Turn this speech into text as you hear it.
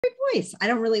voice. I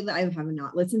have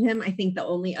not listened to him. I think the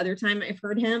only other time I've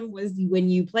heard him was when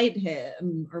you played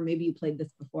him, or maybe you played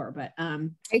this before, but I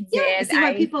yeah, did. I see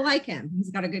why people like him. He's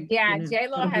got a good,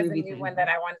 J-Lo has a new one that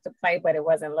I wanted to play, but it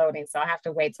wasn't loading, so I'll have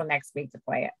to wait till next week to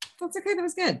play it. That's okay. That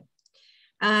was good.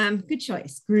 Good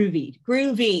choice.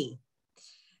 Groovy.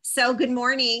 So good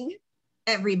morning,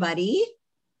 everybody.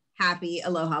 Happy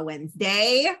Aloha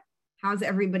Wednesday. How's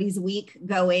everybody's week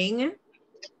going?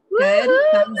 Good.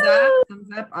 Thumbs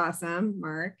up. Awesome.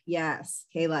 Mark. Yes.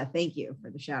 Kayla, thank you for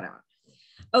the shout out.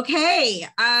 Okay.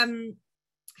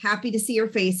 Happy to see your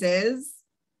faces.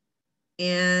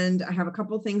 And I have a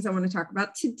couple of things I want to talk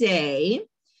about today.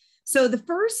 So the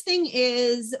first thing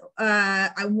is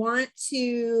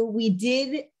we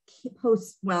did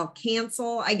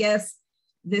cancel, I guess,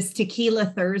 this Tequila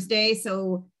Thursday.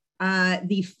 So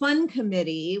the Fun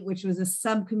Committee, which was a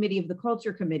subcommittee of the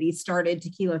Culture Committee, started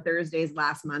Tequila Thursdays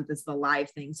last month as the live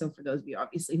thing. So for those of you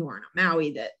obviously who aren't on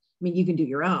Maui, you can do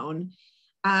your own.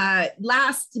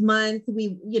 Last month,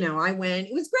 I went,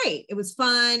 it was great. It was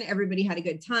fun. Everybody had a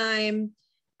good time.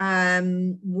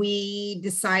 We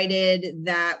decided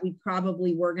that we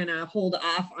probably were going to hold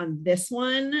off on this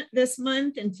one this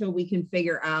month until we can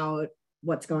figure out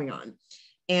what's going on.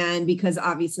 And because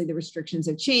obviously the restrictions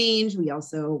have changed, we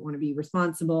also want to be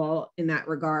responsible in that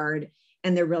regard.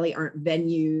 And there really aren't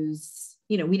venues,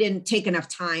 we didn't take enough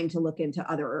time to look into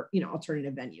other,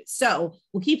 alternative venues. So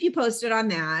we'll keep you posted on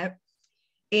that.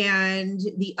 And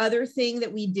the other thing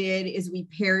that we did is we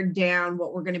pared down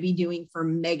what we're going to be doing for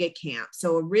Mega Camp.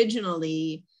 So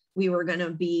originally we were going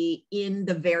to be in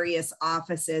the various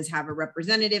offices, have a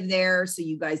representative there so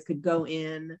you guys could go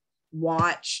in,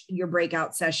 watch your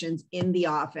breakout sessions in the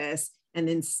office, and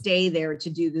then stay there to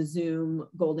do the Zoom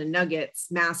Golden Nuggets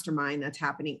mastermind that's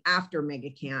happening after Mega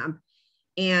Camp.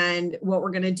 And what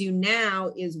we're going to do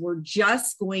now is we're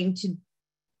just going to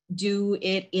do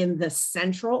it in the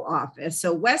central office.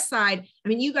 So West Side,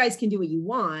 you guys can do what you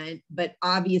want, but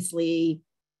obviously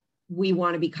we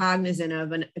want to be cognizant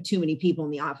of too many people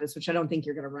in the office, which I don't think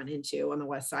you're going to run into on the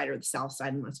West Side or the South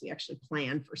Side unless we actually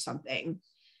plan for something.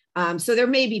 So there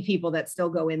may be people that still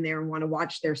go in there and want to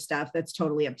watch their stuff. That's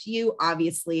totally up to you.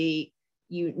 Obviously,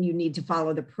 you need to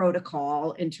follow the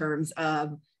protocol in terms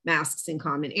of masks in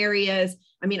common areas.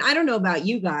 I don't know about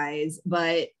you guys,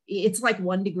 but it's like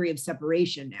 1 degree of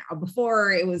separation now.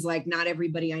 Before it was like not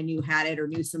everybody I knew had it or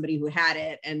knew somebody who had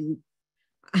it. And,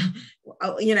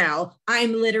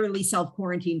 I'm literally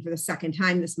self-quarantined for the second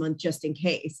time this month, just in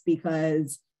case,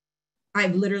 because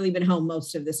I've literally been home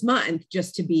most of this month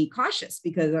just to be cautious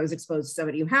because I was exposed to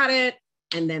somebody who had it.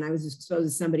 And then I was exposed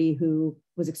to somebody who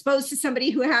was exposed to somebody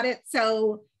who had it.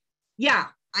 So yeah,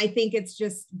 I think it's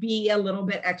just be a little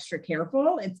bit extra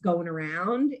careful. It's going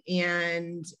around.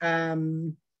 And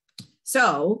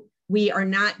so we are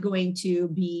not going to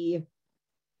be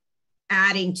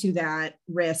adding to that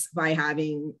risk by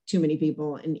having too many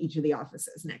people in each of the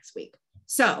offices next week.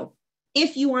 So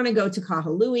if you want to go to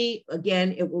Kahului,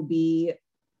 again, it will be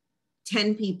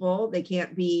 10 people. We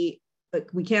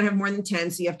can't have more than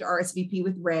 10. So you have to RSVP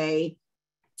with Ray,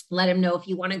 let him know if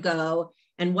you want to go.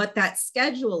 And what that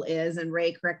schedule is, and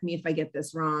Ray, correct me if I get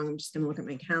this wrong, I'm just going to look at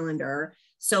my calendar.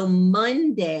 So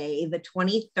Monday, the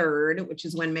 23rd, which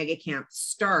is when Mega Camp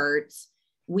starts,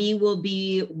 we will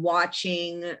be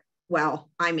watching. Well,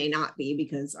 I may not be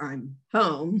because I'm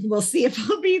home. We'll see if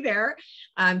I'll be there.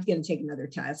 I'm going to take another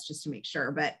test just to make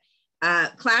sure. But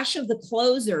Clash of the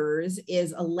Closers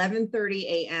is 11:30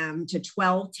 a.m. to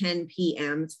 12:10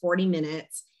 p.m. It's 40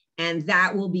 minutes. And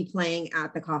that will be playing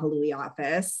at the Kahului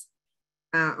office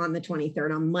on the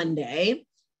 23rd, on Monday.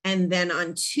 And then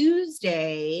on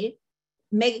Tuesday,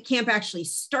 Mega Camp actually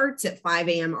starts at 5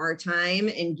 a.m. our time,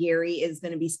 and Gary is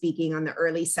going to be speaking on the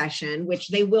early session, which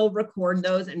they will record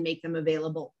those and make them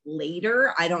available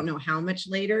later. I don't know how much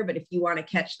later, but if you want to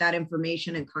catch that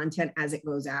information and content as it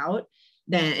goes out,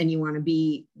 then, and you want to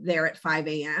be there at 5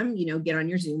 a.m., get on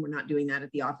your Zoom. We're not doing that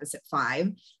at the office at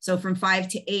 5. So from 5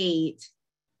 to 8,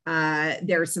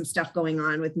 there's some stuff going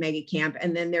on with Mega Camp,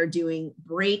 and then they're doing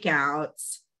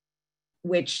breakouts,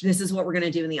 which this is what we're going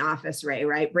to do in the office, Ray,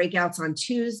 right? Breakouts on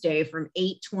Tuesday from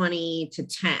 8:20 to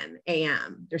 10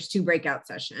 a.m. There's 2 breakout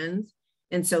sessions.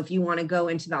 And so if you want to go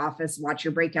into the office, watch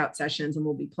your breakout sessions, and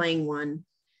we'll be playing one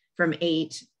from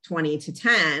 8:20 to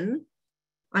 10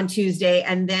 on Tuesday.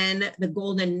 And then the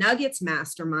Golden Nuggets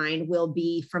Mastermind will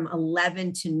be from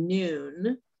 11 to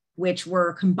noon, which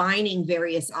we're combining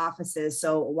various offices.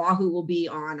 So Oahu will be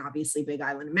on, obviously Big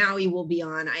Island and Maui will be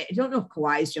on. I don't know if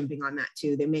Kauai is jumping on that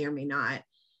too. They may or may not.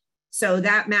 So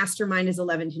that mastermind is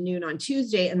 11 to noon on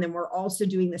Tuesday. And then we're also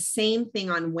doing the same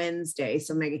thing on Wednesday.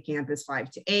 So Mega Camp is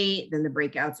 5 to 8. Then the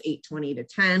breakouts 8:20 to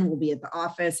 10. We'll be at the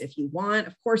office if you want.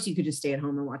 Of course, you could just stay at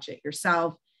home and watch it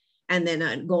yourself. And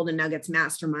then Golden Nuggets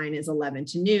Mastermind is 11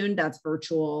 to noon. That's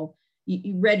virtual.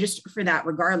 You register for that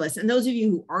regardless. And those of you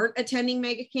who aren't attending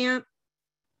Mega Camp,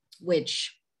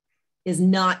 which is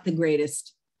not the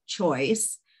greatest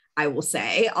choice, I will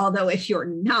say, although if you're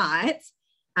not,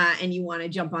 and you want to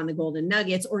jump on the Golden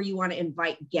Nuggets, or you want to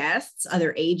invite guests,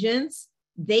 other agents,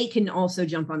 they can also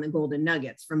jump on the Golden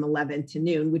Nuggets from 11 to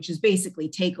noon, which is basically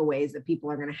takeaways that people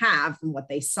are going to have from what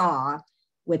they saw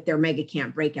with their Mega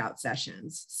Camp breakout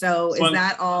sessions. So is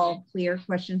that all clear?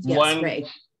 Questions? Yes, Ray.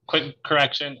 Quick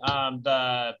correction.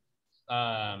 The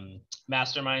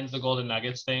masterminds, the Golden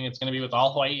Nuggets thing, it's going to be with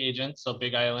all Hawaii agents. So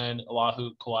Big Island,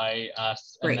 Oahu, Kauai,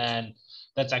 us. Great. And then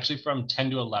that's actually from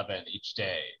 10 to 11 each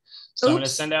day. So I'm going to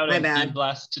send out a Be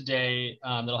Blessed today.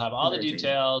 That'll have all the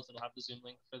details. It'll have the Zoom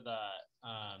link for the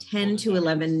 10 to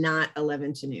 11, not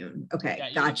 11 to noon. Okay,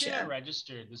 yeah, gotcha. Even if you're not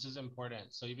registered, this is important.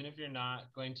 So even if you're not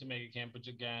going to Mega Camp, which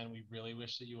again, we really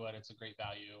wish that you would, it's a great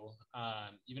value.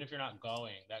 Even if you're not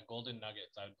going, that Golden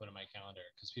Nuggets I would put in my calendar,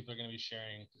 because people are going to be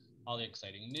sharing all the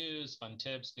exciting news, fun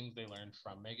tips, things they learned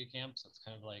from Mega Camp. So it's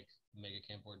kind of like Mega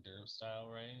Camp hors d'oeuvre style,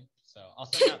 right? So I'll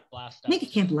send that blast out. Mega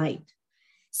Camp light.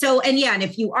 So, and yeah, and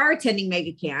if you are attending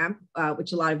Mega Camp,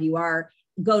 which a lot of you are,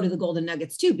 go to the Golden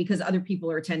Nuggets too, because other people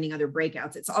are attending other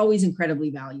breakouts. It's always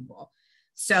incredibly valuable.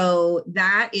 So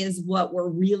that is what we're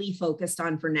really focused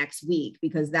on for next week,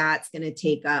 because that's going to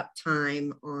take up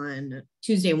time on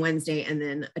Tuesday and Wednesday, and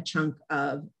then a chunk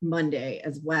of Monday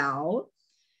as well.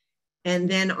 And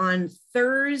then on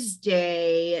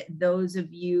Thursday, those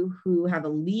of you who have a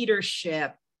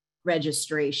leadership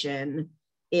registration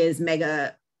is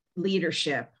Mega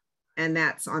Leadership, and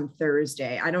that's on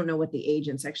Thursday. I don't know what the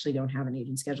agents actually don't have an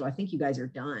agent schedule. I think you guys are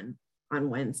done on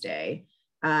Wednesday,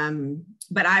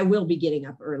 but I will be getting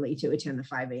up early to attend the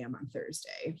 5 a.m. on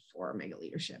Thursday for Mega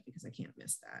Leadership, because I can't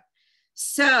miss that.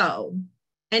 So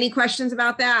any questions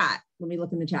about that? Let me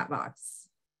look in the chat box.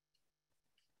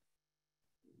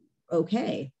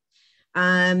 Okay.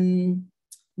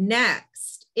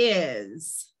 Next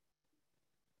is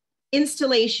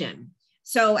installation.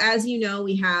 So as you know,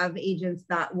 we have agents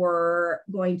that were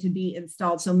going to be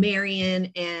installed. So Marion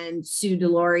and Sue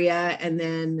Deloria, and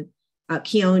then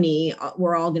Keone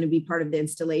were all going to be part of the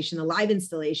installation, the live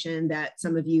installation that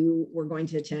some of you were going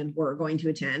to attend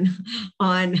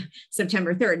on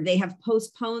September 3rd. They have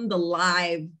postponed the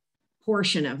live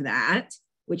portion of that,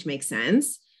 which makes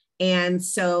sense. And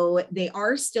so they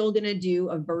are still going to do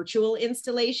a virtual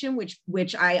installation,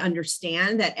 which I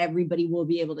understand that everybody will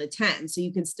be able to attend. So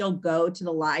you can still go to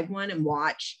the live one and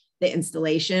watch the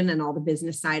installation and all the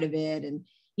business side of it, and,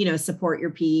 you know, support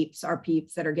your peeps, our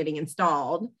peeps that are getting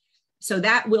installed. So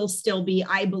that will still be,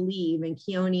 I believe, and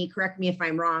Keone, correct me if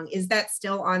I'm wrong, is that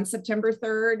still on September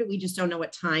 3rd? We just don't know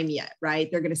what time yet,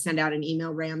 right? They're going to send out an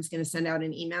email. Ram's going to send out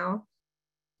an email.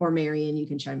 Or Marion, you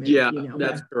can chime in. Yeah, if you know,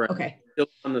 that's correct. Okay. Still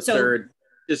on the 3rd,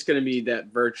 just going to be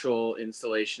that virtual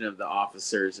installation of the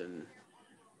officers, and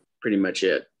pretty much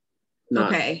it.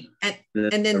 Okay. And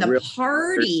then the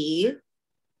party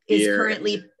is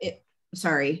currently,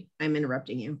 sorry, I'm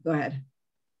interrupting you. Go ahead.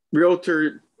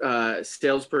 Realtor,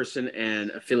 salesperson, and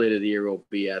affiliate of the year will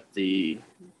be at the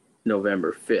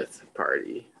November 5th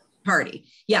party.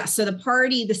 Yeah. So the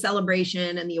party, the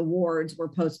celebration, and the awards were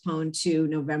postponed to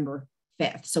November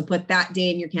 5th. So put that day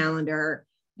in your calendar.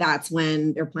 That's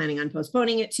when they're planning on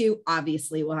postponing it to.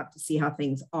 Obviously, we'll have to see how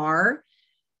things are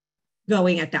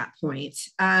going at that point.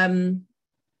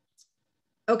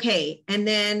 Okay. And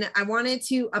then I wanted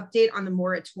to update on the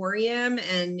moratorium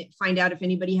and find out if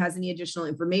anybody has any additional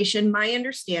information. My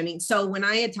understanding, so when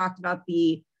I had talked about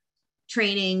the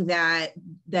training that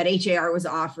HAR was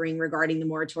offering regarding the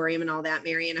moratorium and all that,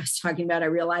 Marion, I was talking about, I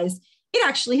realized it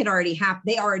actually had already happened.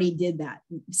 They already did that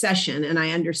session. And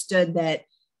I understood that,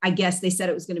 I guess they said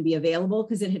it was going to be available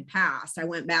because it had passed. I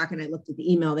went back and I looked at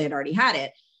the email. They had already had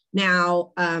it.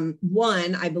 Now,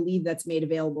 one, I believe that's made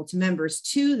available to members.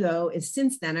 Two, though, is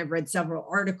since then, I've read several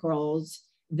articles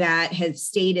that have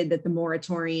stated that the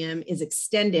moratorium is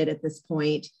extended at this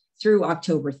point through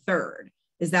October 3rd.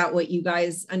 Is that what you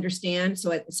guys understand?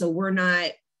 So we're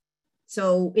not,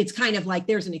 so it's kind of like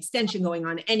there's an extension going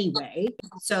on anyway.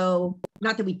 So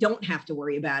not that we don't have to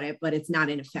worry about it, but it's not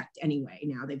in effect anyway.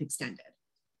 Now they've extended.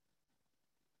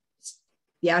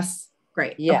 Yes,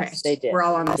 great. Yes, okay. They did. We're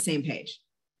all on the same page.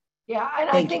 Yeah, and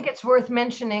I think it's worth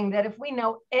mentioning that if we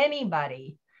know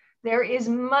anybody, there is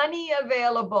money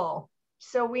available.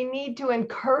 So we need to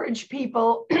encourage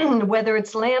people, whether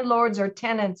it's landlords or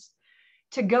tenants,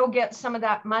 to go get some of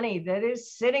that money that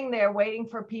is sitting there waiting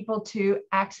for people to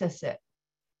access it.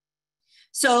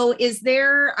 So is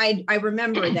there, I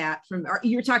remember that from,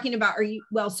 you're talking about,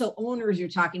 so owners you're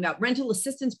talking about, rental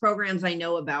assistance programs I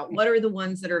know about. What are the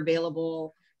ones that are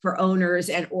available for owners,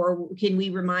 and or can we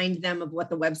remind them of what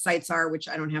the websites are, which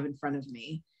I don't have in front of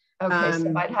me? Okay,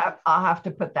 so I'll have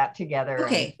to put that together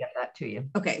okay. and get that to you.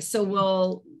 Okay, so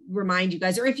we'll remind you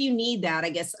guys, or if you need that, I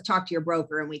guess talk to your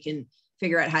broker and we can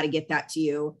figure out how to get that to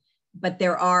you. But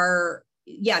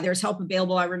there's help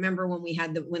available. I remember when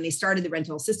when they started the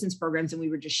rental assistance programs and we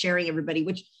were just sharing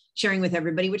with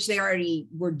everybody, which they already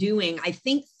were doing, I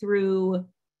think through,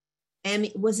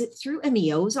 was it through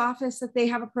MEO's office that they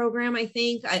have a program? I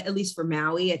think, at least for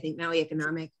Maui, I think Maui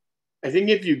Economic. I think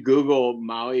if you Google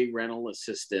Maui rental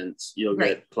assistance, you'll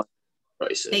get plenty of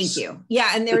choices. Thank you.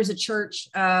 Yeah. And there's a church,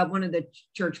 one of the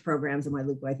church programs in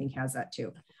Wailuku, I think has that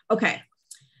too. Okay.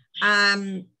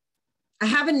 I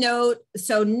have a note.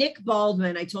 So Nick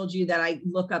Baldwin, I told you that I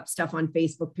look up stuff on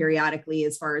Facebook periodically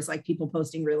as far as like people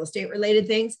posting real estate related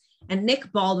things. And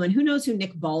Nick Baldwin, who knows who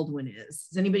Nick Baldwin is?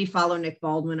 Does anybody follow Nick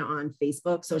Baldwin on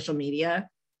Facebook, social media?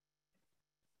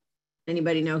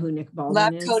 Anybody know who Nick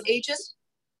Baldwin is? Lab Coat Agent?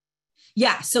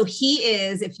 Yeah, so he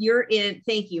is, if you're in,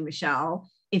 thank you, Michelle.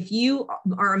 If you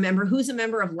are a member, who's a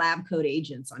member of Lab Coat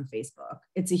Agents on Facebook?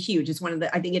 It's one of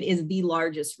the, I think it is the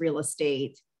largest real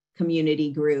estate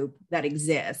community group that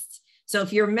exists. So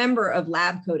if you're a member of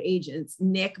Lab Coat Agents,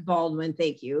 Nick Baldwin,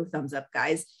 thank you, thumbs up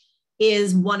guys,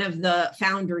 is one of the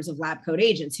founders of Lab Coat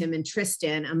Agents, him and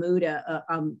Tristan Amuda,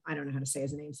 I don't know how to say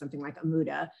his name, something like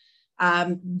Amuda.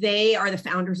 They are the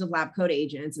founders of Lab Coat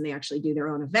Agents and they actually do their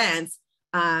own events.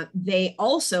 They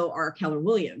also are Keller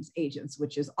Williams agents,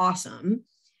 which is awesome.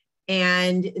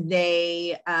 And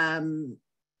and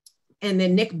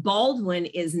then Nick Baldwin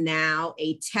is now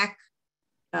a tech,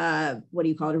 a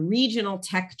regional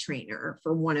tech trainer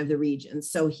for one of the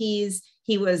regions. So he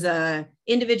was a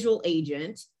individual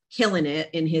agent, killing it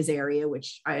in his area,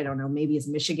 which I don't know, maybe is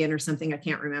Michigan or something, I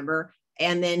can't remember.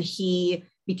 And then he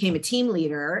became a team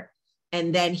leader,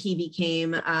 and then he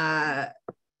became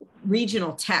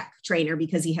regional tech trainer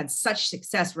because he had such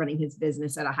success running his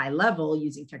business at a high level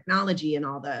using technology and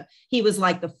he was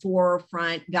like the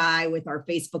forefront guy with our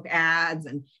Facebook ads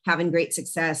and having great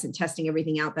success and testing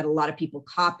everything out that a lot of people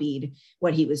copied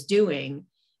what he was doing.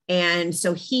 And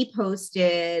so he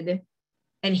posted,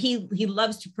 and he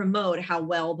loves to promote how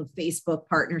well the Facebook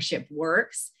partnership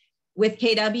works with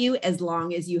KW, as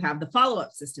long as you have the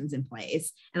follow-up systems in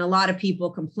place. And a lot of people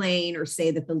complain or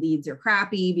say that the leads are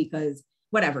crappy because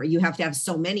whatever, you have to have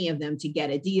so many of them to get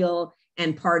a deal.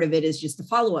 And part of it is just the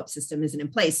follow-up system isn't in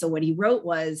place. So what he wrote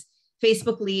was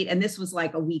Facebook lead, and this was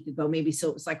like a week ago, maybe. So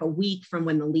it was like a week from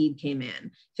when the lead came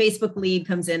in. Facebook lead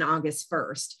comes in August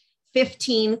 1st,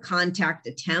 15 contact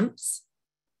attempts,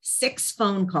 6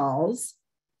 phone calls,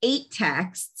 8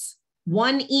 texts,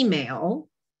 1 email.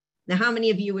 Now, how many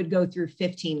of you would go through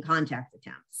 15 contact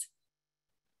attempts?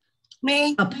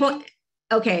 Me.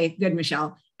 Okay, good,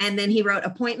 Michelle. And then he wrote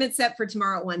appointment set for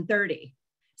tomorrow at 1:30.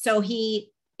 So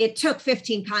it took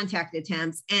 15 contact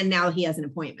attempts and now he has an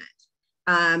appointment.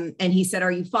 And he said,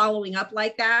 are you following up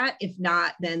like that? If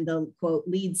not, then the quote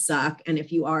leads suck. And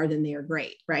if you are, then they are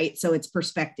great, right? So it's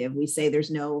perspective. We say there's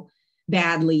no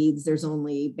bad leads. There's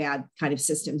only bad kind of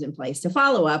systems in place to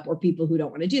follow up, or people who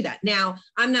don't want to do that. Now,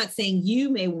 I'm not saying you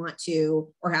may want to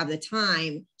or have the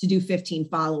time to do 15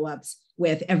 follow-ups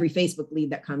with every Facebook lead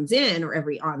that comes in or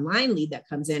every online lead that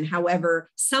comes in. However,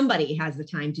 somebody has the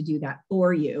time to do that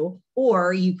for you,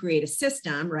 or you create a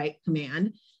system, right?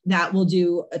 Command that will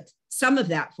do some of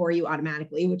that for you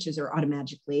automatically, or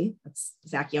automatically. That's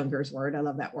Zach Younger's word. I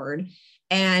love that word.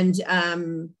 And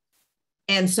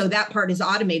so that part is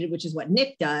automated, which is what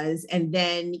Nick does. And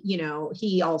then,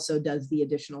 he also does the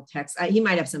additional text. He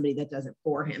might have somebody that does it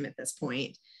for him at this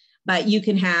point. But you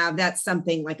can that's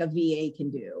something like a VA can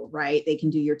do, right? They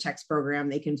can do your text program.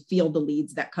 They can field the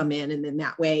leads that come in, and then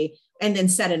that way, and then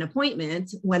set an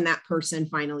appointment when that person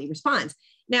finally responds.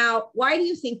 Now, why do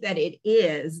you think that it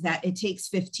is that it takes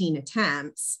 15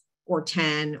 attempts or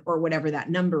 10 or whatever that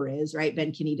number is, right?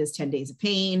 Ben Kinney does 10 days of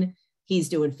pain. He's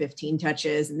doing 15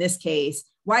 touches in this case.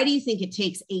 Why do you think it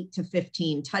takes 8 to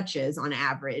 15 touches on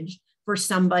average for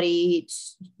somebody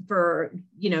to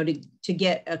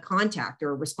get a contact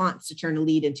or a response, to turn a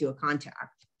lead into a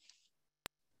contact?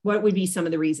 What would be some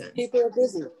of the reasons? People are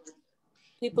busy.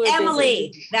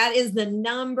 Emily, busy. That is the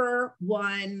number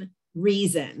one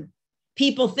reason.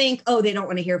 People think, oh, they don't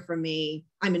want to hear from me,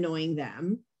 I'm annoying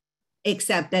them,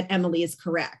 except that Emily is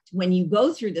correct. When you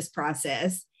go through this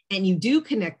process and you do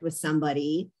connect with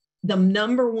somebody the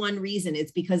number one reason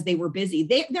is because they were busy.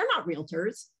 They're not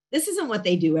realtors. This isn't what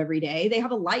they do every day. They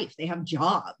have a life. They have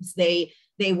jobs. They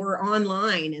were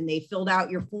online and they filled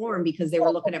out your form because they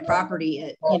were looking at property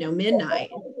at, midnight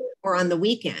or on the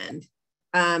weekend.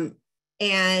 And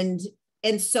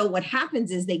so what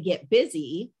happens is they get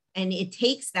busy, and it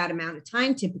takes that amount of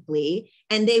time typically.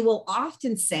 And they will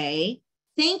often say,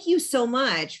 thank you so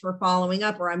much for following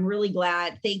up, or I'm really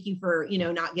glad. Thank you for,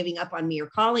 not giving up on me or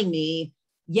calling me.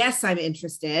 Yes, I'm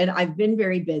interested. I've been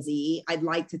very busy. I'd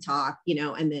like to talk,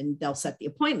 and then they'll set the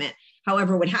appointment.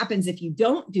 However, what happens if you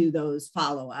don't do those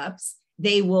follow-ups,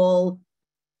 what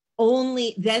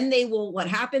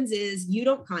happens is you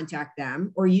don't contact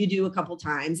them, or you do a couple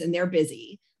times and they're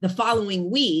busy. The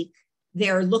following week,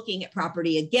 they're looking at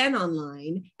property again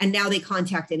online, and now they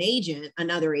contact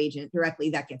another agent directly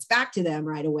that gets back to them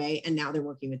right away. And now they're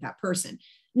working with that person.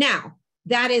 Now,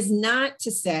 that is not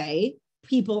to say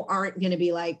people aren't going to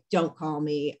be like, don't call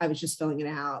me. I was just filling it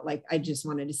out. Like, I just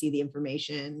wanted to see the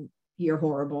information. You're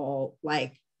horrible.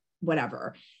 Like,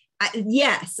 whatever.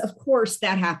 Yes, of course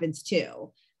that happens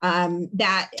too.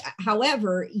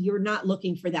 However, you're not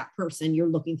looking for that person. You're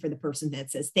looking for the person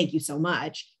that says, thank you so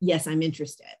much. Yes, I'm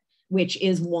interested. Which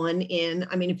is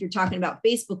if you're talking about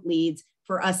Facebook leads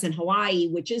for us in Hawaii,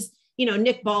 which is,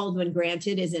 Nick Baldwin,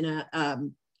 granted, is in a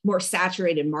more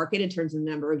saturated market in terms of the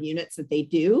number of units that they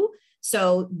do.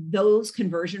 So those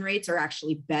conversion rates are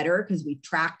actually better because we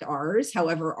tracked ours.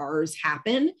 However, ours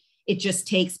happen. It just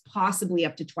takes possibly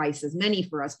up to twice as many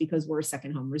for us because we're a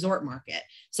second home resort market.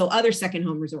 So other second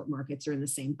home resort markets are in the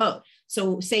same boat.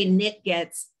 So say Nick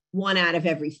gets 1 out of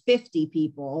every 50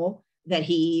 people that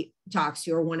he talks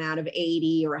to, or 1 out of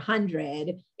 80 or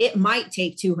 100, it might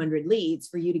take 200 leads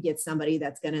for you to get somebody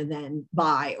that's going to then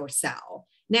buy or sell.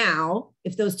 Now,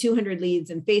 if those 200 leads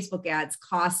and Facebook ads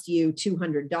cost you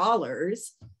 $200,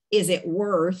 is it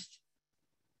worth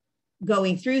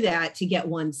going through that to get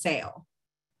one sale?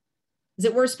 Is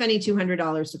it worth spending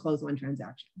 $200 to close one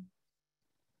transaction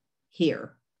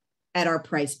here at our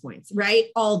price points, right?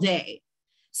 All day.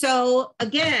 So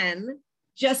again,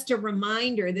 just a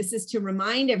reminder, this is to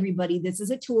remind everybody, this is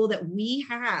a tool that we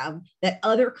have that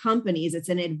other companies, it's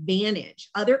an advantage.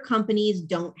 Other companies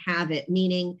don't have it,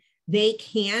 meaning they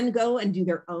can go and do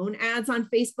their own ads on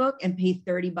Facebook and pay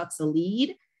 $30 a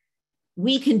lead.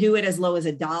 We can do it as low as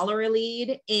 $1 a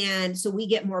lead. And so we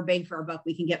get more bang for our buck.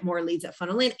 We can get more leads that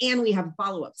funnel in, and we have a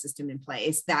follow-up system in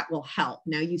place that will help.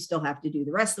 Now you still have to do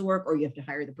the rest of the work, or you have to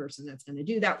hire the person that's going to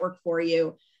do that work for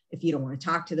you. If you don't want to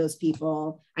talk to those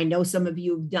people, I know some of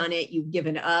you have done it, you've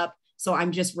given up. So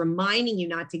I'm just reminding you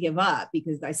not to give up,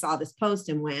 because I saw this post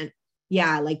and went,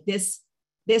 yeah, like this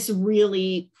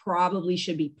really probably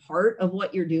should be part of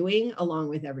what you're doing along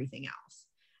with everything else.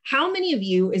 How many of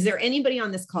you, is there anybody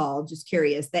on this call, just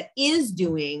curious, that is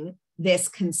doing this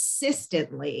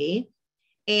consistently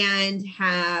and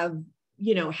have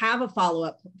a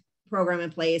follow-up program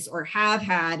in place, or have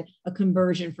had a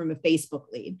conversion from a Facebook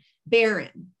lead?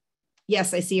 Baron.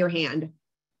 Yes, I see your hand.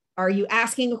 Are you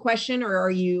asking a question, or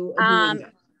are you agreeing?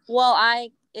 Well,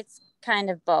 it's kind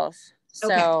of both.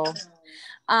 So, okay.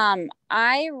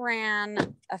 I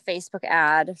ran a Facebook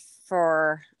ad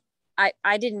for,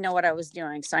 I didn't know what I was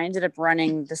doing. So I ended up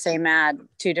running the same ad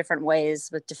 2 different ways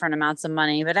with different amounts of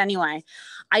money. But anyway,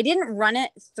 I didn't run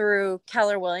it through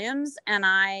Keller Williams, and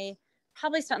I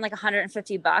probably spent like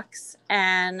 $150,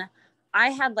 and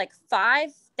I had like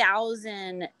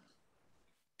 5,000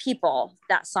 people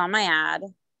that saw my ad.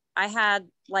 I had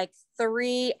like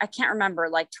I can't remember,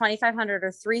 like 2,500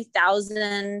 or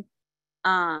 3,000,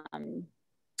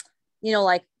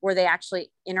 like where they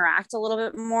actually interact a little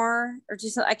bit more, or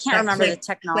just, I can't remember the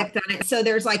technology. Clicked on it. So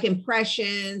there's like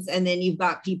impressions, and then you've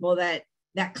got people that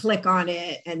click on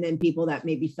it, and then people that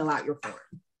maybe fill out your form.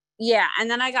 Yeah. And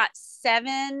then I got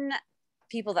 7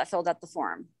 people that filled out the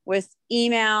form with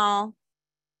email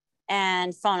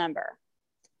and phone number.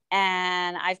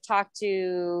 And I've talked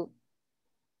to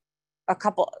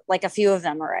a few of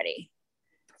them already.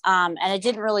 And it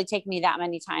didn't really take me that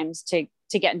many times to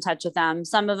get in touch with them.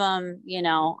 Some of them,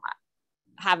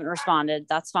 haven't responded.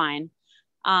 That's fine.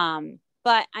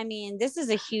 But I mean, this is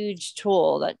a huge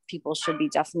tool that people should be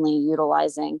definitely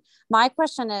utilizing. My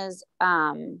question is,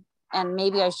 and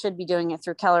maybe I should be doing it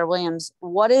through Keller Williams,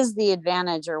 what is the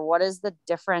advantage, or what is the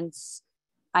difference?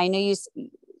 I know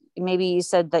maybe you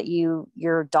said that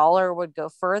your dollar would go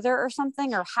further or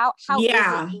something, or how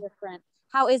yeah. Is it different?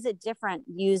 How is it different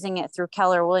using it through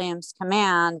Keller Williams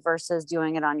Command versus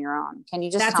doing it on your own? Can you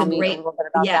just tell me a little bit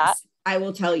about that? Yes, I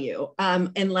will tell you.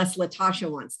 Unless Latasha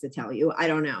wants to tell you, I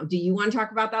don't know. Do you want to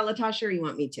talk about that, Latasha, or you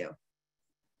want me to?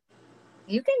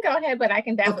 You can go ahead, but I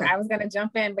can definitely, Okay. I was going to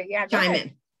jump in, but yeah, go Chime ahead.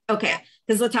 in. Okay.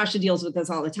 Because Latasha deals with this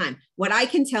all the time. What I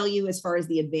can tell you as far as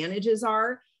the advantages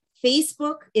are,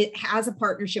 Facebook, it has a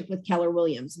partnership with Keller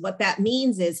Williams. What that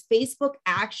means is Facebook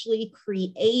actually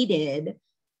created,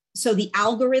 so the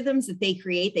algorithms that they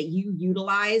create that you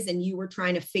utilize and you were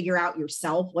trying to figure out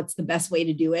yourself what's the best way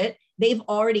to do it, they've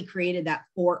already created that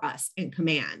for us in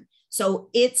Command. So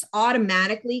it's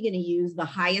automatically going to use the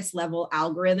highest level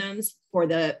algorithms for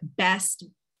the best,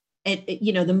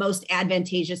 the most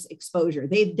advantageous exposure.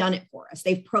 They've done it for us.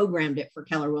 They've programmed it for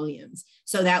Keller Williams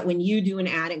so that when you do an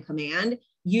ad in Command,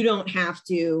 you don't have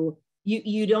to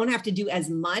do as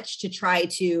much to try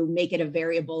to make it a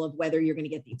variable of whether you're going to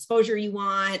get the exposure you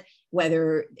want,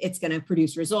 whether it's going to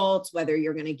produce results, whether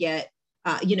you're going to get,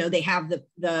 they have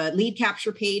the lead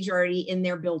capture page already in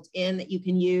there built in that you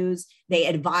can use. They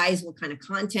advise what kind of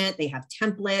content, they have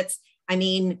templates. I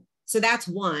mean, so that's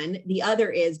one. The other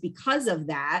is because of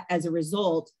that, as a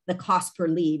result, the cost per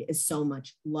lead is so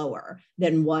much lower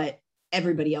than what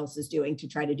everybody else is doing to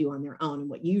try to do on their own and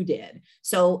what you did.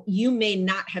 So you may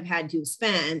not have had to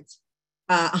spend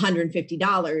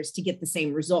 $150 to get the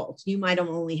same results. You might have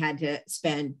only had to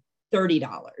spend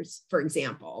 $30, for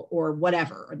example, or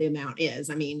whatever the amount is.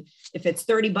 I mean, if it's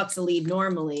 $30 a lead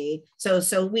normally,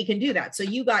 so we can do that. So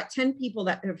you got 7 people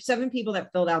that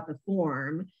filled out the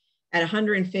form at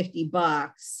 $150.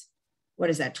 What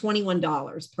is that?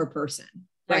 $21 per person.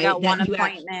 Right? I got one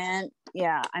appointment.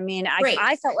 Yeah. I mean,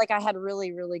 I felt like I had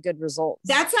really, really good results.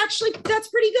 That's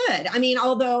pretty good. I mean,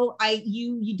 although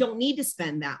you don't need to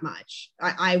spend that much,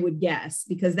 I would guess,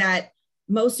 because that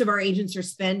most of our agents are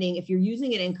spending, if you're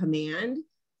using it in Command,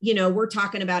 we're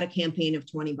talking about a campaign of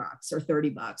 $20 or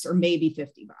 $30 or maybe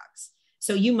 $50.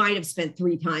 So you might have spent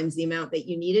 3 times the amount that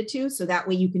you needed to. So that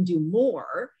way you can do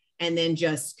more and then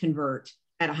just convert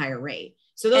at a higher rate.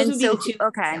 So those would be the two.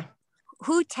 Okay. Yeah.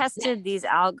 Who tested these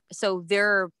so there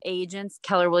are agents,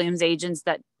 Keller Williams agents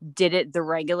that did it the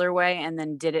regular way and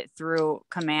then did it through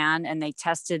Command, and they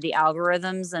tested the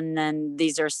algorithms, and then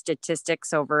these are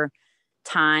statistics over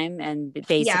time, and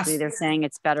basically they're saying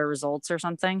it's better results or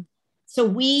something. So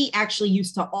we actually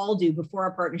used to all do, before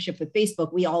our partnership with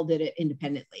Facebook, we all did it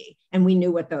independently, and we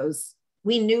knew what those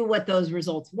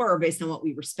results were based on what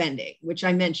we were spending, which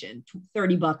I mentioned,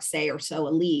 $30 say or so a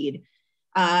lead.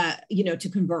 To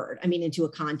convert, into a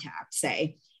contact,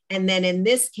 say. And then in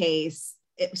this case,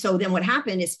 so then what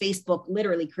happened is Facebook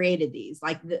literally created these,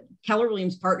 like the Keller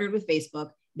Williams partnered with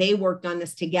Facebook. They worked on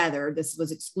this together. This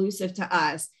was exclusive to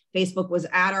us. Facebook was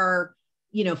at our,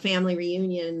 family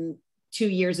reunion 2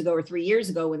 years ago or 3 years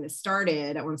ago when this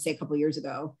started. I want to say a couple of years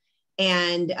ago.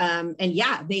 And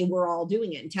yeah, they were all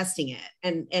doing it and testing it.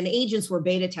 And agents were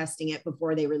beta testing it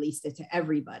before they released it to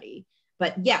everybody.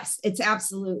 But yes, it's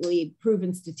absolutely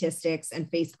proven statistics, and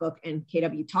Facebook and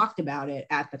KW talked about it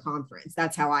at the conference.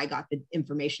 That's how I got the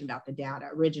information about the data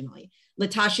originally.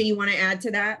 Latasha, you want to add to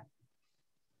that?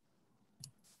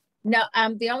 No,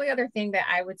 the only other thing that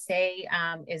I would say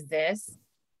is this,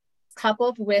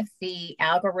 coupled with the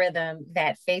algorithm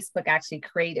that Facebook actually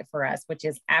created for us, which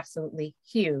is absolutely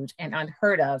huge and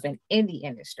unheard of in any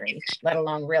industry, let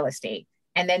alone real estate.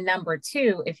 And then number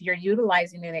 2, if you're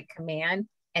utilizing it at Command,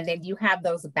 and then you have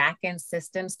those back-end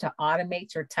systems to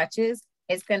automate your touches,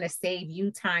 it's going to save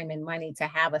you time and money to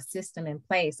have a system in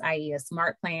place, i.e. a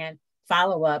smart plan,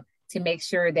 follow-up, to make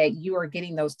sure that you are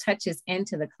getting those touches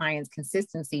into the client's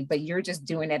consistency, but you're just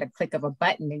doing it at a click of a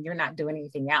button and you're not doing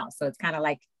anything else. So it's kind of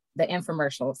like the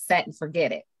infomercial, set and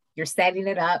forget it. You're setting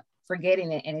it up,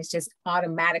 forgetting it, and it's just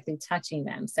automatically touching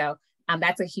them. So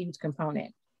that's a huge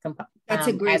component. That's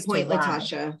a great point,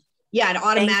 Latasha. Yeah, it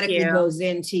automatically goes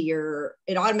into your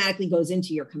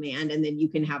Command, and then you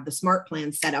can have the smart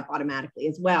plan set up automatically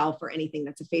as well for anything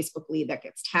that's a Facebook lead that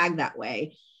gets tagged that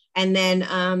way. And then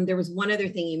there was one other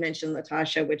thing you mentioned,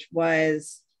 Latasha, which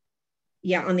was,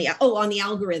 on the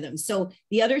algorithm. So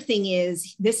the other thing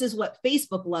is, this is what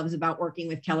Facebook loves about working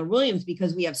with Keller Williams,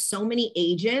 because we have so many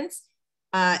agents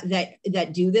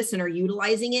that do this and are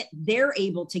utilizing it. They're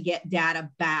able to get data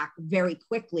back very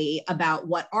quickly about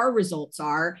what our results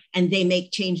are, and they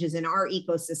make changes in our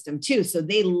ecosystem too. So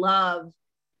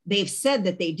they've said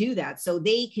that they do that. So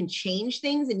they can change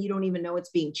things and you don't even know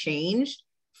it's being changed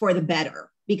for the better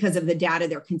because of the data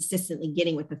they're consistently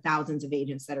getting with the thousands of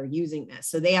agents that are using this.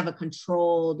 So they have a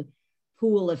controlled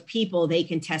pool of people they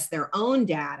can test their own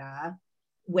data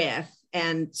with.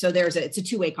 And so it's a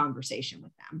two-way conversation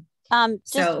with them.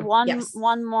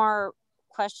 One more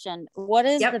question. What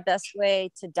is the best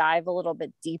way to dive a little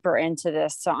bit deeper into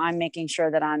this? So I'm making sure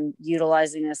that I'm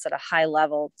utilizing this at a high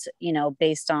level to,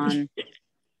 based on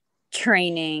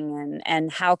training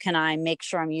and how can I make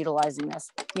sure I'm utilizing this,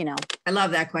 you know? I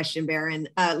love that question, Baron.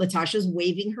 Latasha's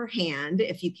waving her hand.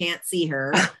 If you can't see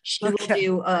her, she'll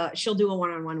do a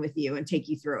one-on-one with you and take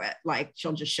you through it. Like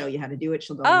she'll just show you how to do it.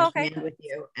 She'll go in command with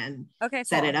you and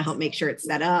set it up, help make sure it's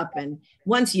set up. And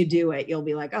once you do it, you'll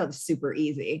be like, oh, this is super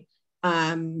easy.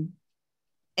 And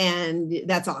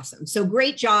that's awesome. So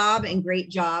great job,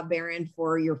 Baron,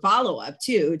 for your follow-up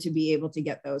too, to be able to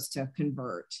get those to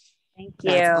convert. Thank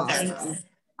you.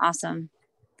 Awesome.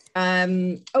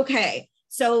 Okay.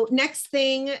 So next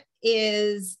thing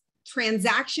is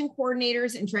transaction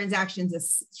coordinators and transaction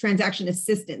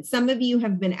assistants. Some of you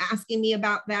have been asking me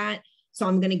about that. So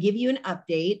I'm going to give you an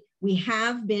update.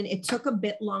 It took a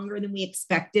bit longer than we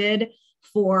expected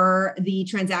for the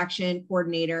transaction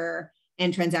coordinator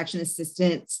and transaction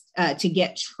assistants to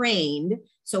get trained.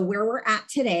 So where we're at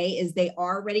today is they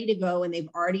are ready to go and they've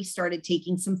already started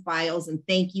taking some files, and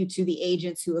thank you to the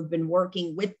agents who have been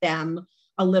working with them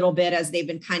a little bit as they've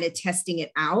been kind of testing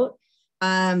it out.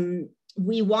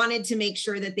 We wanted to make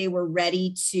sure that they were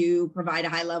ready to provide a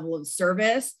high level of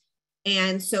service.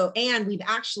 And we've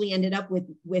actually ended up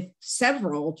with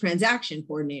several transaction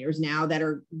coordinators now that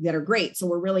are great. So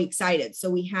we're really excited.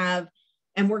 So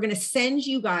we're going to send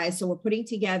you guys. So we're putting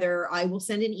together, I will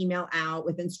send an email out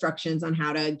with instructions on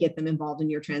how to get them involved in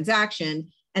your transaction.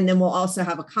 And then we'll also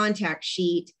have a contact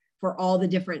sheet for all the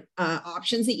different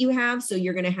options that you have. So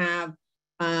you're going to have,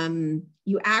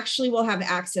 you actually will have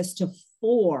access to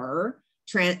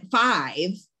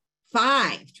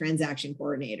five transaction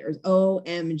coordinators,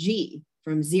 OMG,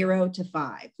 from 0 to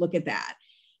 5. Look at that.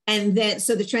 And then,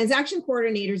 so the transaction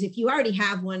coordinators, if you already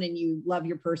have one and you love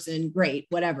your person, great,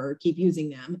 whatever, keep using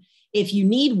them. If you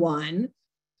need one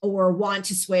or want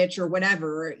to switch or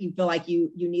whatever, you feel like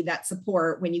you need that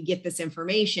support, when you get this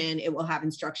information, it will have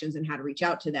instructions on how to reach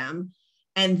out to them.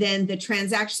 And then the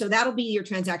transaction, so that'll be your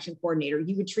transaction coordinator.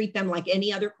 You would treat them like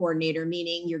any other coordinator,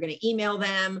 meaning you're going to email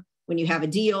them when you have a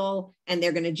deal and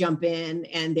they're going to jump in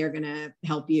and they're going to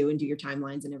help you and do your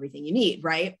timelines and everything you need,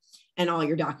 right? And all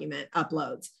your document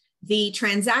uploads. The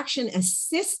transaction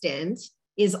assistant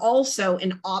is also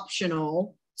an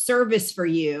optional service for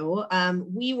you.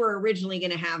 We were originally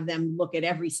going to have them look at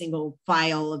every single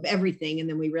file of everything. And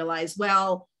then we realized,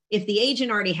 well, if the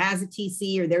agent already has a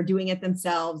TC or they're doing it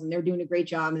themselves and they're doing a great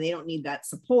job and they don't need that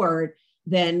support,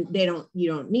 then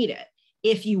you don't need it.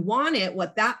 If you want it,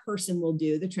 what that person will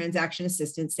do, the transaction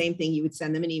assistant, same thing, you would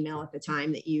send them an email at the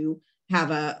time that you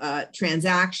have a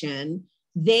transaction.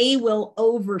 They will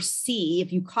oversee,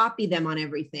 if you copy them on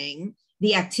everything,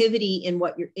 the activity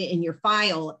in your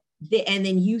file, and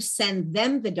then you send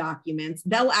them the documents,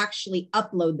 they'll actually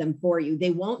upload them for you.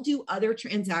 They won't do other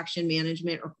transaction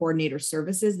management or coordinator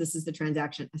services. This is the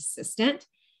transaction assistant,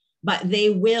 but they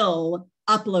will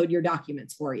upload your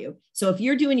documents for you. So if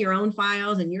you're doing your own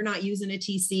files and you're not using a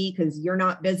TC because you're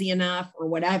not busy enough or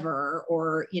whatever,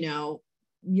 or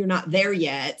you're not there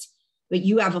yet, but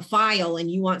you have a file and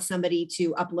you want somebody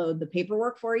to upload the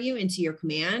paperwork for you into your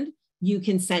command, you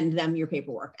can send them your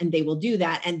paperwork and they will do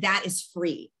that. And that is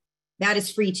free. That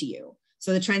is free to you.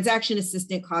 So the transaction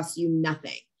assistant costs you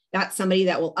nothing. That's somebody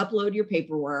that will upload your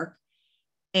paperwork.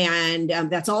 And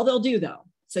that's all they'll do though.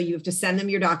 So you have to send them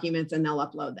your documents and they'll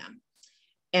upload them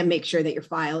and make sure that your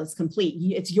file is complete.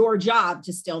 It's your job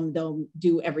to still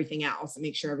do everything else and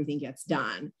make sure everything gets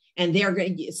done. And they're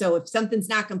going to, so if something's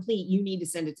not complete, you need to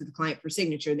send it to the client for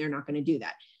signature. They're not going to do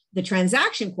that. The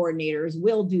transaction coordinators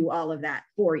will do all of that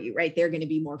for you, right? They're going to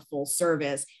be more full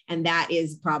service. And that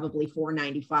is probably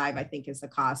 $495, I think is the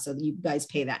cost. So you guys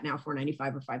pay that now,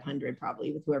 $495 or $500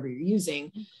 probably with whoever you're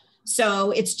using.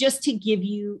 So it's just to give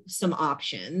you some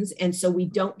options. And so we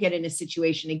don't get in a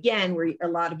situation again, where a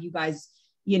lot of you guys,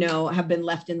 have been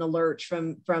left in the lurch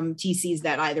from TCs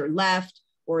that either left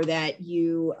or that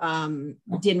you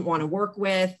didn't want to work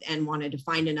with and wanted to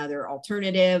find another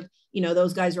alternative.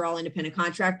 Those guys are all independent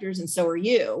contractors and so are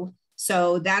you.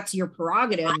 So that's your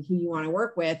prerogative of who you want to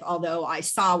work with. Although I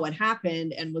saw what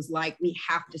happened and was like, we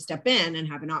have to step in and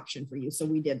have an option for you. So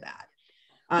we did that.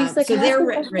 So they're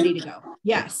ready to go.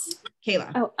 Yes,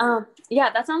 Kayla.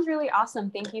 Yeah, that sounds really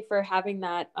awesome. Thank you for having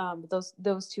that,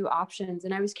 those two options.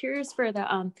 And I was curious for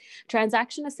the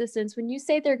transaction assistants, when you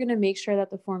say they're going to make sure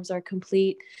that the forms are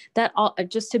complete, that all,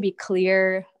 just to be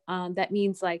clear, that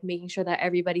means like making sure that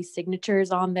everybody's signature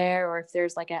is on there, or if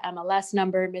there's like an MLS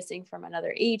number missing from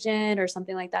another agent or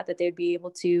something like that, that they'd be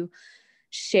able to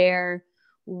share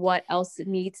what else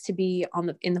needs to be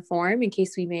in the form in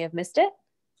case we may have missed it.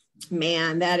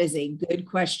 Man, that is a good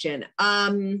question.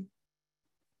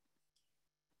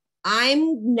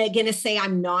 I'm going to say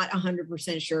I'm not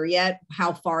 100% sure yet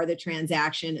how far the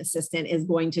transaction assistant is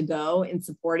going to go in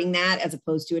supporting that as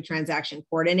opposed to a transaction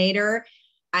coordinator.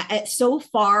 So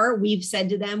far, we've said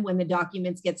to them, when the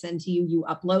documents get sent to you, you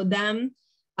upload them.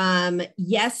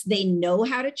 Yes, they know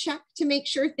how to check to make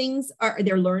sure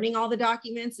they're learning all the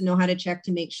documents and know how to check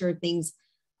to make sure things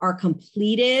are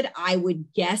completed. I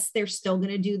would guess they're still going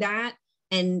to do that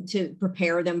and to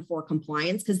prepare them for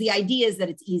compliance, because the idea is that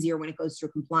it's easier when it goes through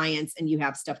compliance and you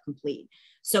have stuff complete.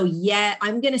 So yeah,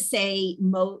 I'm going to say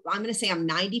I'm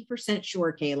 90%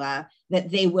 sure, Kayla,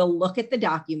 that they will look at the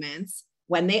documents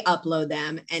when they upload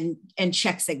them and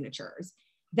check signatures.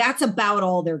 That's about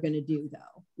all they're going to do,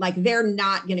 though. Like, they're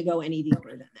not going to go any deeper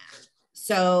than that.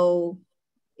 So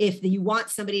if you want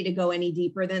somebody to go any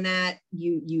deeper than that,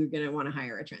 you're going to want to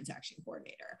hire a transaction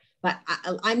coordinator. But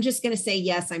I'm just going to say,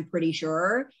 yes, I'm pretty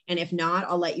sure. And if not,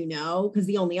 I'll let you know, because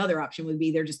the only other option would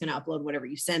be they're just going to upload whatever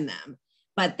you send them.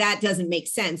 But that doesn't make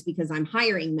sense, because I'm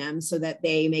hiring them so that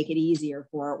they make it easier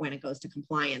for when it goes to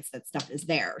compliance, that stuff is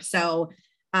there. So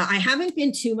I haven't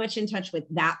been too much in touch with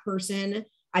that person.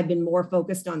 I've been more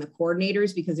focused on the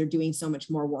coordinators because they're doing so much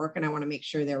more work and I want to make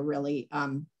sure they're really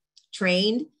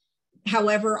trained.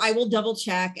 However, I will double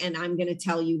check, and I'm going to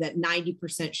tell you that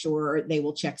 90% sure they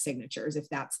will check signatures if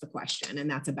that's the question, and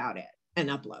that's about it, and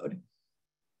upload.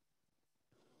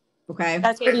 Okay.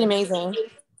 That's pretty amazing.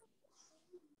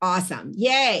 Awesome.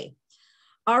 Yay.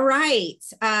 All right.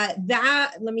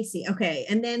 Let me see. Okay.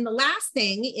 And then the last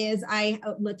thing is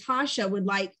Latasha would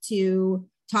like to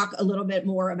talk a little bit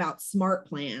more about smart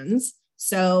plans.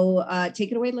 So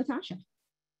take it away, Latasha.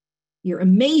 You're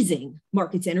amazing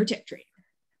Market Center Tech Trainer.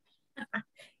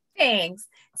 Thanks.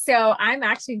 So I'm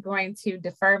actually going to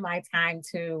defer my time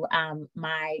to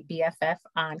my BFF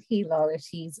on Hilo if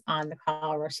she's on the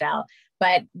call, Rochelle.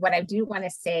 But what I do want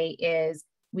to say is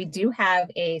we do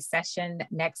have a session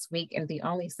next week, and the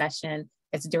only session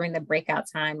is during the breakout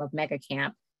time of Mega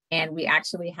Camp. And we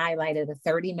actually highlighted a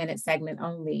 30-minute segment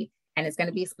only, and it's going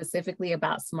to be specifically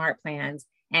about smart plans.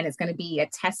 And it's going to be a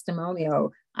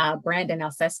testimonial. Brandon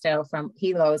Alcesto from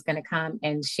Hilo is going to come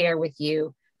and share with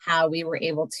you how we were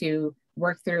able to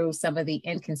work through some of the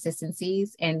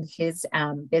inconsistencies in his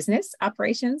business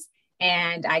operations.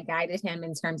 And I guided him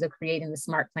in terms of creating the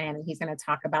smart plan. And he's going to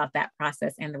talk about that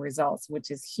process and the results, which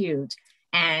is huge.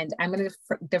 And I'm going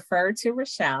to defer to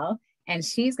Rochelle, and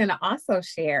she's going to also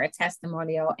share a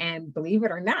testimonial. And believe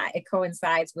it or not, it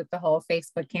coincides with the whole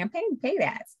Facebook campaign paid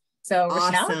ads. So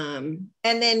Rochelle? Awesome.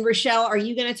 And then Rochelle, are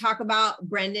you going to talk about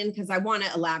Brendan? Because I want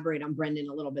to elaborate on Brendan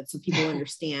a little bit so people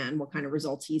understand what kind of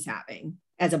results he's having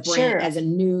as a brand, sure, as a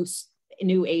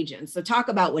new agent. So talk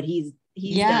about what he's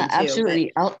done too,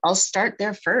 absolutely. But I'll start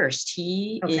there first.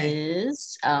 He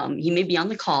is, he may be on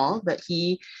the call, but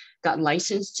he got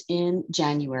licensed in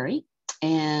January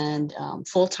and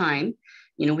full-time,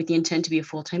 with the intent to be a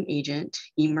full-time agent,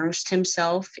 immersed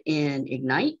himself in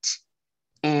Ignite.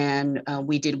 And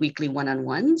we did weekly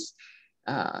one-on-ones.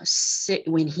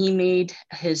 When he made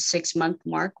his 6-month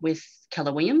mark with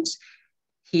Keller Williams,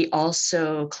 he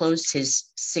also closed his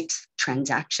 6th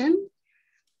transaction.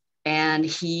 And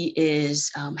he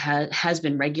is has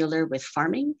been regular with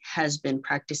farming, has been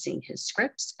practicing his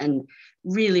scripts, and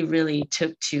really, really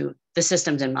took to the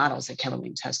systems and models that Keller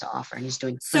Williams has to offer. And he's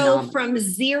doing phenomenal. So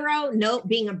from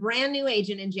being a brand new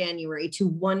agent in January to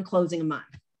 1 closing a month,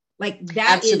 like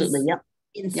that absolutely, is yep.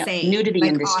 Insane. Yep. New to the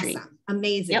industry. Awesome.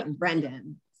 Amazing. Yep.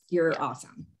 Brendan, you're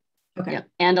awesome. Okay. Yep.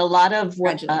 And a lot of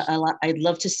what I'd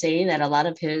love to say that a lot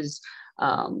of his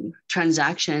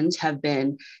transactions have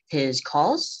been his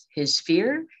calls, his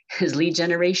sphere, his lead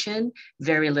generation,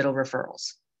 very little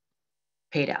referrals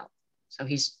paid out. So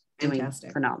he's doing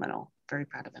phenomenal. Very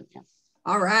proud of him. Yeah.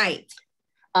 All right.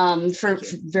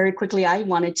 Very quickly, I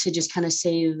wanted to just kind of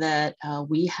say that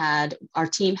our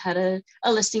team had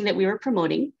a listing that we were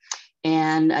promoting.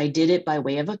 And I did it by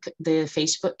way of the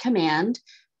Facebook command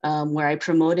where I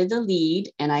promoted the lead,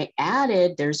 and I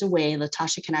added, there's a way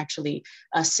Latasha can actually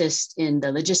assist in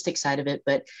the logistics side of it,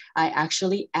 but I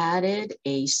actually added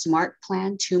a smart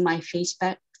plan to my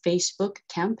Facebook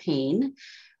campaign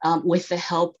with the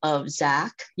help of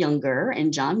Zach Younger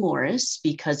and John Morris,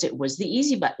 because it was the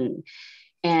easy button.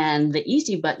 And the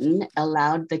easy button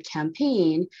allowed the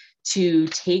campaign to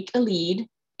take a lead,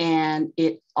 and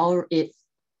it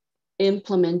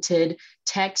implemented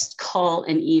text, call,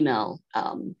 and email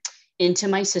into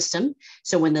my system.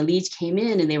 So when the leads came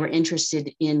in and they were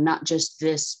interested in not just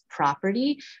this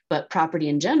property, but property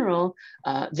in general,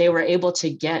 they were able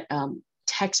to get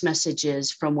text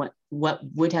messages from what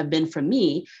would have been from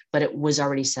me, but it was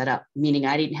already set up, meaning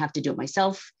I didn't have to do it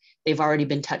myself. they've already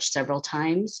been touched several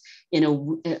times.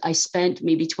 I spent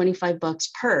maybe $25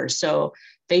 per. So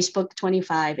Facebook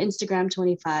 25, Instagram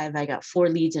 25. I got 4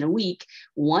 leads in a week,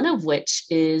 one of which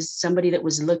is somebody that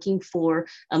was looking for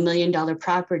 $1 million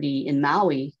property in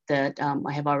Maui that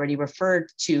I have already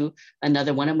referred to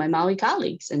another one of my Maui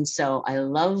colleagues. And so I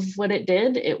love what it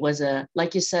did. It was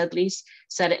like you said, Lise,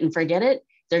 set it and forget it.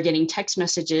 They're getting text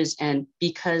messages. And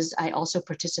because I also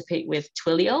participate with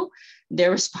Twilio,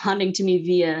 they're responding to me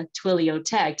via Twilio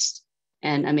text,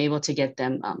 and I'm able to get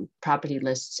them property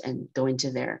lists and go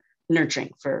into their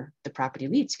nurturing for the property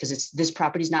leads, because this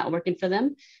property is not working for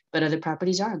them, but other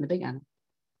properties are on the Big Island.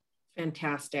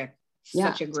 Fantastic.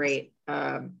 Such a great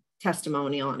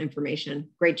testimonial and information.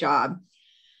 Great job.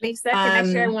 Lisa, can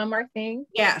I share one more thing?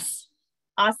 Yes.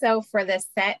 Also, for the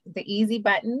easy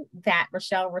button that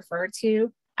Rochelle referred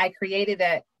to, I created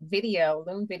a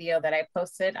Loom video that I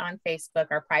posted on Facebook,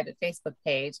 our private Facebook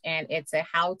page, and it's a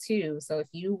how-to. So if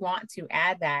you want to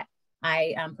add that,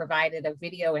 I provided a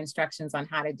video instructions on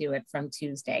how to do it from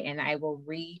Tuesday, and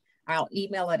I'll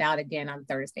email it out again on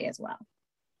Thursday as well.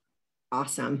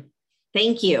 Awesome.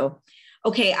 Thank you.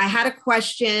 Okay, I had a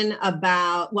question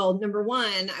about, well, number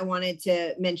one, I wanted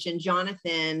to mention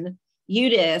Jonathan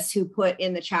Udis, who put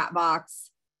in the chat box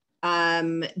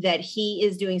that he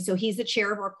is doing. So he's the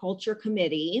chair of our culture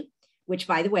committee, which,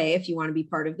 by the way, if you want to be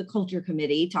part of the culture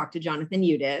committee, talk to Jonathan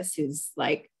Udis, who's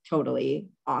like totally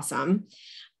awesome,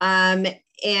 and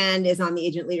is on the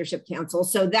Agent Leadership Council.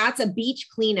 So that's a beach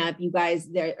cleanup you guys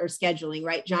are scheduling,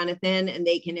 right, Jonathan? And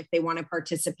they can, if they want to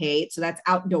participate. So that's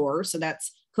outdoors. So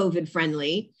that's COVID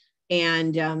friendly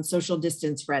and social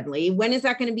distance friendly. When is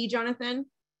that going to be, Jonathan?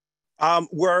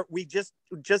 We just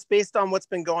based on what's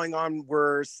been going on,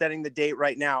 we're setting the date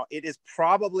right now. It is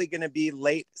probably going to be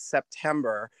late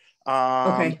September.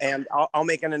 Okay. And I'll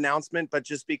make an announcement, but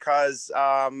just because,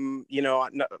 some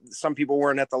people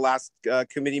weren't at the last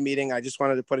committee meeting, I just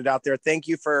wanted to put it out there. Thank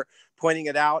you for pointing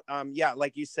it out. Yeah,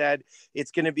 like you said,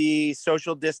 it's going to be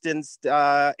social distanced,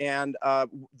 and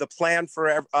the plan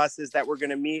for us is that we're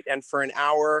going to meet, and for an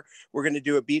hour, we're going to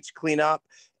do a beach cleanup.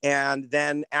 And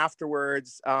then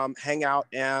afterwards, hang out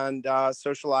and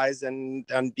socialize and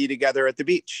be together at the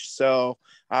beach. So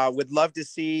would love to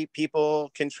see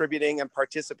people contributing and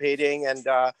participating. And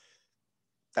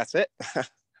that's it.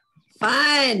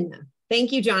 Fun.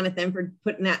 Thank you, Jonathan, for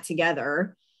putting that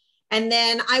together. And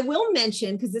then I will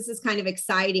mention, because this is kind of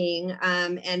exciting,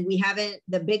 and we haven't,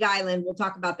 the Big Island, we'll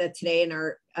talk about that today in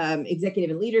our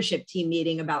executive and leadership team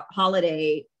meeting about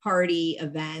holiday party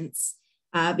events.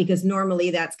 Because normally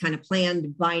that's kind of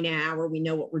planned by now, or we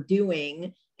know what we're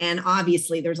doing. And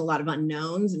obviously there's a lot of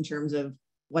unknowns in terms of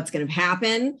what's going to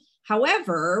happen.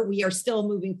 However, we are still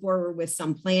moving forward with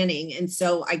some planning. And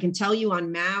so I can tell you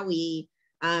on Maui,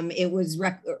 it was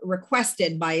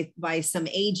requested by some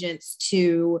agents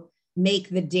to make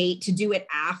the date, to do it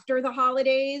after the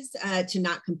holidays, to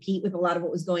not compete with a lot of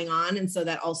what was going on. And so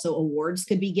that also awards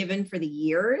could be given for the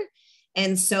year.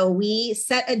 And so we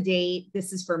set a date,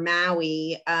 this is for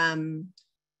Maui,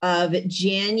 of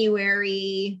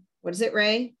January, what is it,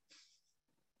 Ray?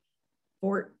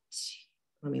 Let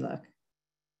me look.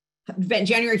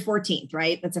 January 14th,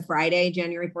 right? That's a Friday,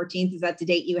 January 14th. Is that the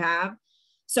date you have?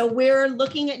 So we're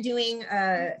looking at doing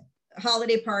a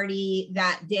holiday party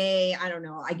that day. I don't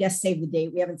know, I guess save the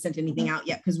date. We haven't sent anything out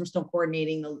yet because we're still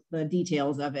coordinating the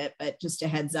details of it, but just a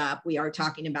heads up, we are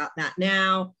talking about that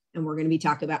now. And we're going to be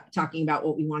talking about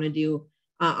what we want to do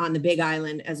on the Big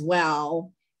Island as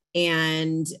well.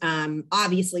 And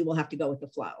obviously we'll have to go with the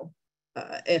flow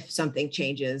if something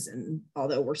changes. And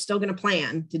although we're still going to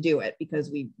plan to do it because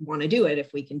we want to do it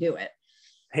if we can do it.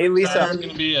 Hey, Lisa. It's going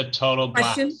to be a total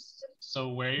blast. Question? So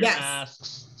wear your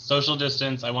masks, social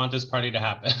distance. I want this party to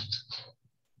happen.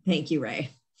 Thank you,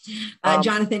 Ray.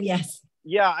 Jonathan, yes.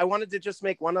 Yeah, I wanted to just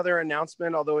make one other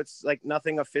announcement, although it's like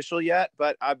nothing official yet,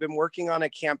 but I've been working on a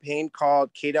campaign called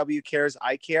KW Cares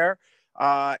I Care.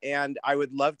 And I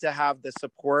would love to have the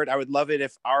support. I would love it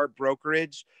if our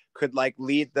brokerage could like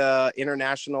lead the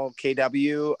international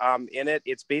KW in it.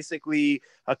 It's basically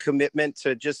a commitment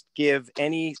to just give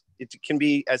it can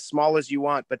be as small as you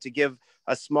want, but to give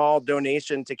a small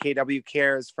donation to KW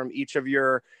Cares from each of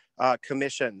your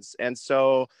commissions. And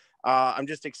so I'm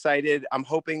just excited. I'm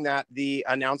hoping that the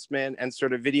announcement and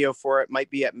sort of video for it might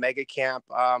be at Mega Camp.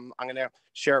 I'm going to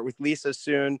share it with Lisa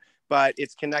soon, but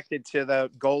it's connected to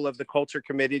the goal of the culture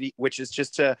committee, which is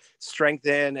just to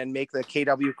strengthen and make the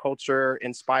KW culture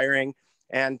inspiring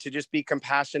and to just be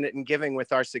compassionate and giving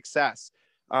with our success.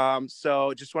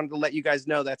 So just wanted to let you guys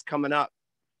know that's coming up.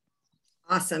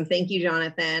 Awesome. Thank you,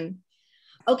 Jonathan.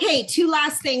 Okay, two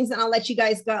last things and I'll let you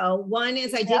guys go. One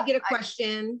is I did get a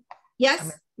question.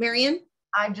 Yes, Marion?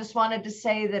 I just wanted to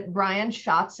say that Brian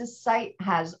Schatz's site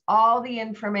has all the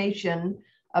information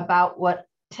about what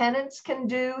tenants can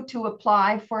do to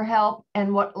apply for help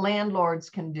and what landlords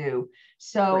can do.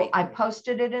 So Great. I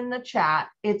posted it in the chat.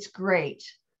 It's great.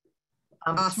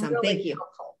 Awesome. It's really Thank you.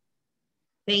 helpful.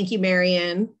 Thank you,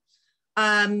 Marion.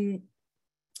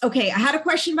 Okay, I had a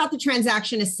question about the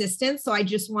transaction assistance. So I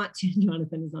just want to,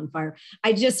 Jonathan is on fire.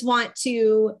 I just want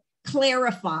to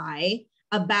clarify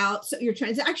about, so your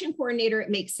transaction coordinator, it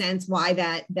makes sense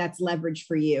why that's leverage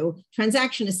for you.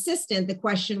 Transaction assistant, the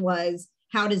question was,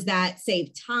 how does that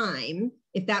save time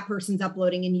if that person's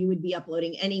uploading and you would be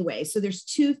uploading anyway? So there's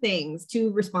two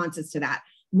responses to that.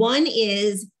 One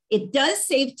is it does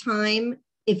save time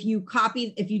if you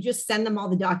just send them all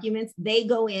the documents, they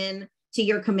go in to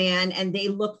your command and they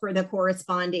look for the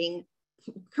corresponding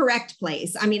correct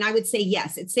place. I mean, I would say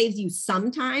yes, it saves you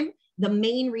some time. The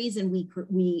main reason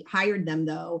we hired them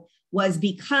though was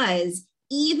because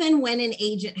even when an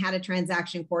agent had a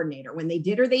transaction coordinator, when they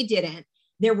did or they didn't,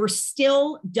 there were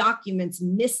still documents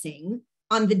missing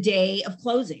on the day of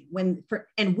closing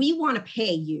and we want to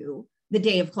pay you the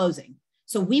day of closing.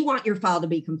 So we want your file to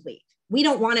be complete. We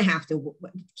don't want to have to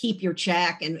keep your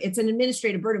check and it's an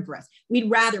administrative burden for us.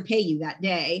 We'd rather pay you that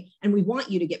day and we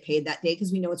want you to get paid that day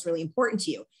because we know it's really important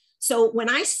to you. So when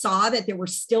I saw that there were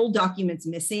still documents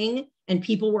missing and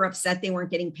people were upset they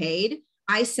weren't getting paid,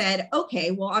 I said,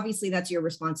 okay, well, obviously that's your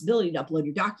responsibility to upload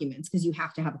your documents because you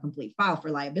have to have a complete file for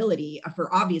liability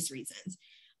for obvious reasons.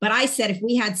 But I said, if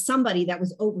we had somebody that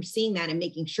was overseeing that and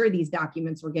making sure these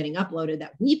documents were getting uploaded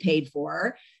that we paid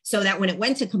for, so that when it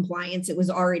went to compliance, it was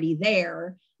already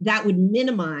there, that would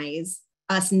minimize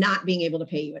us not being able to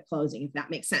pay you at closing, if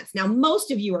that makes sense. Now, most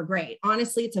of you are great.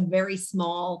 Honestly, it's a very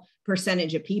small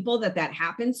percentage of people that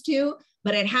happens to,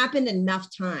 but it happened enough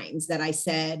times that I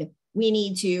said, we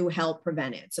need to help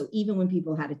prevent it. So even when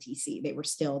people had a TC, they were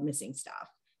still missing stuff.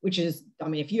 Which is, I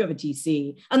mean, if you have a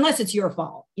TC, unless it's your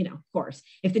fault, of course,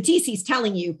 if the TC is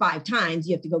telling you 5 times,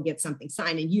 you have to go get something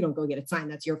signed and you don't go get it signed,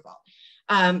 that's your fault.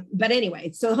 But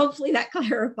anyway, so hopefully that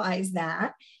clarifies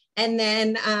that. And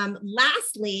then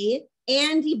lastly,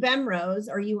 Andy Bemrose,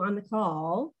 are you on the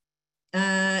call?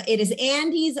 It is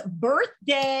Andy's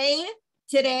birthday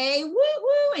today, woo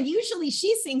woo. And usually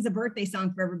she sings a birthday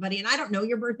song for everybody. And I don't know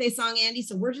your birthday song, Andy.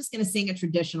 So we're just gonna sing a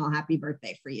traditional happy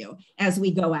birthday for you as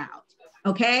we go out.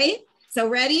 Okay, so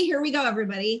ready? Here we go,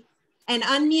 everybody. And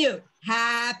unmute.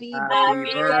 Happy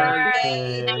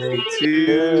birthday to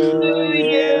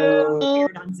you.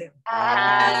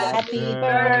 Happy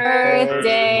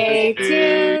birthday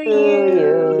to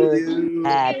you.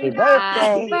 Happy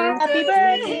birthday. Happy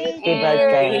birthday. Happy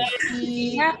birthday.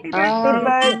 Happy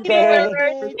birthday.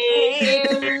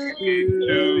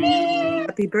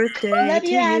 Happy birthday. Love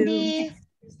you, Andy.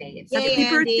 Yay, Happy Andy.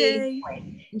 birthday.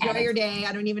 Enjoy your day.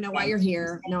 I don't even know why you're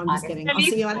here. No, I'm just kidding. I'll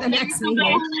see you at the next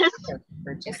meeting.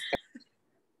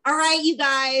 All right, you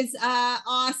guys.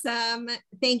 Awesome.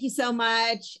 Thank you so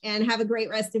much and have a great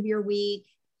rest of your week.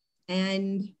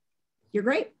 And you're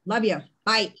great. Love you.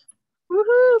 Bye.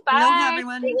 Woohoo. Bye. Aloha,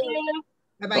 everyone. Thank you.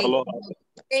 Bye-bye.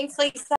 Thanks, Lisa.